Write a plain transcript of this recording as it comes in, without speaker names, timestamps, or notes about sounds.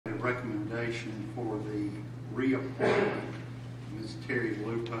recommendation for the reappointment of Ms. Terri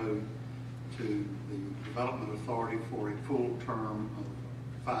Lupo to the Development Authority for a full term of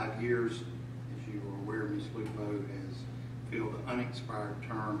 5 years. As you are aware, Ms. Lupo has filled an unexpired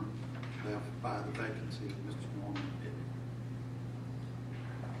term left by the vacancy of Mr. Norman Bennett.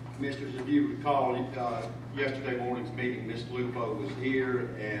 Commissioners, if you recall, yesterday morning's meeting, Ms. Lupo was here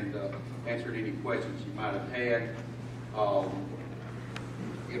and answered any questions you might have had.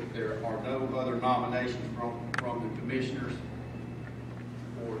 If there are no other nominations from the commissioners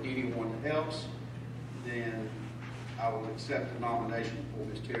or anyone else, then I will accept the nomination for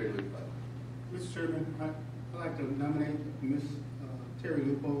Ms. Terri Lupo. Mr. Chairman, I'd like to nominate Ms. Terri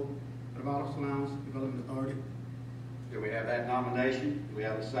Lupo for the Valdosta Lowndes Development Authority. Do we have that nomination? Do we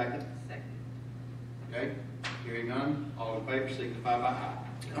have a second? Second. Okay. Hearing none, all in favor signify by aye.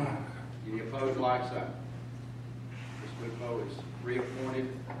 Aye. Any opposed, like sign. Ms. Lupo is reappointed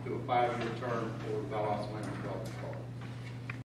to a 5-year term for the Valdosta Land Development.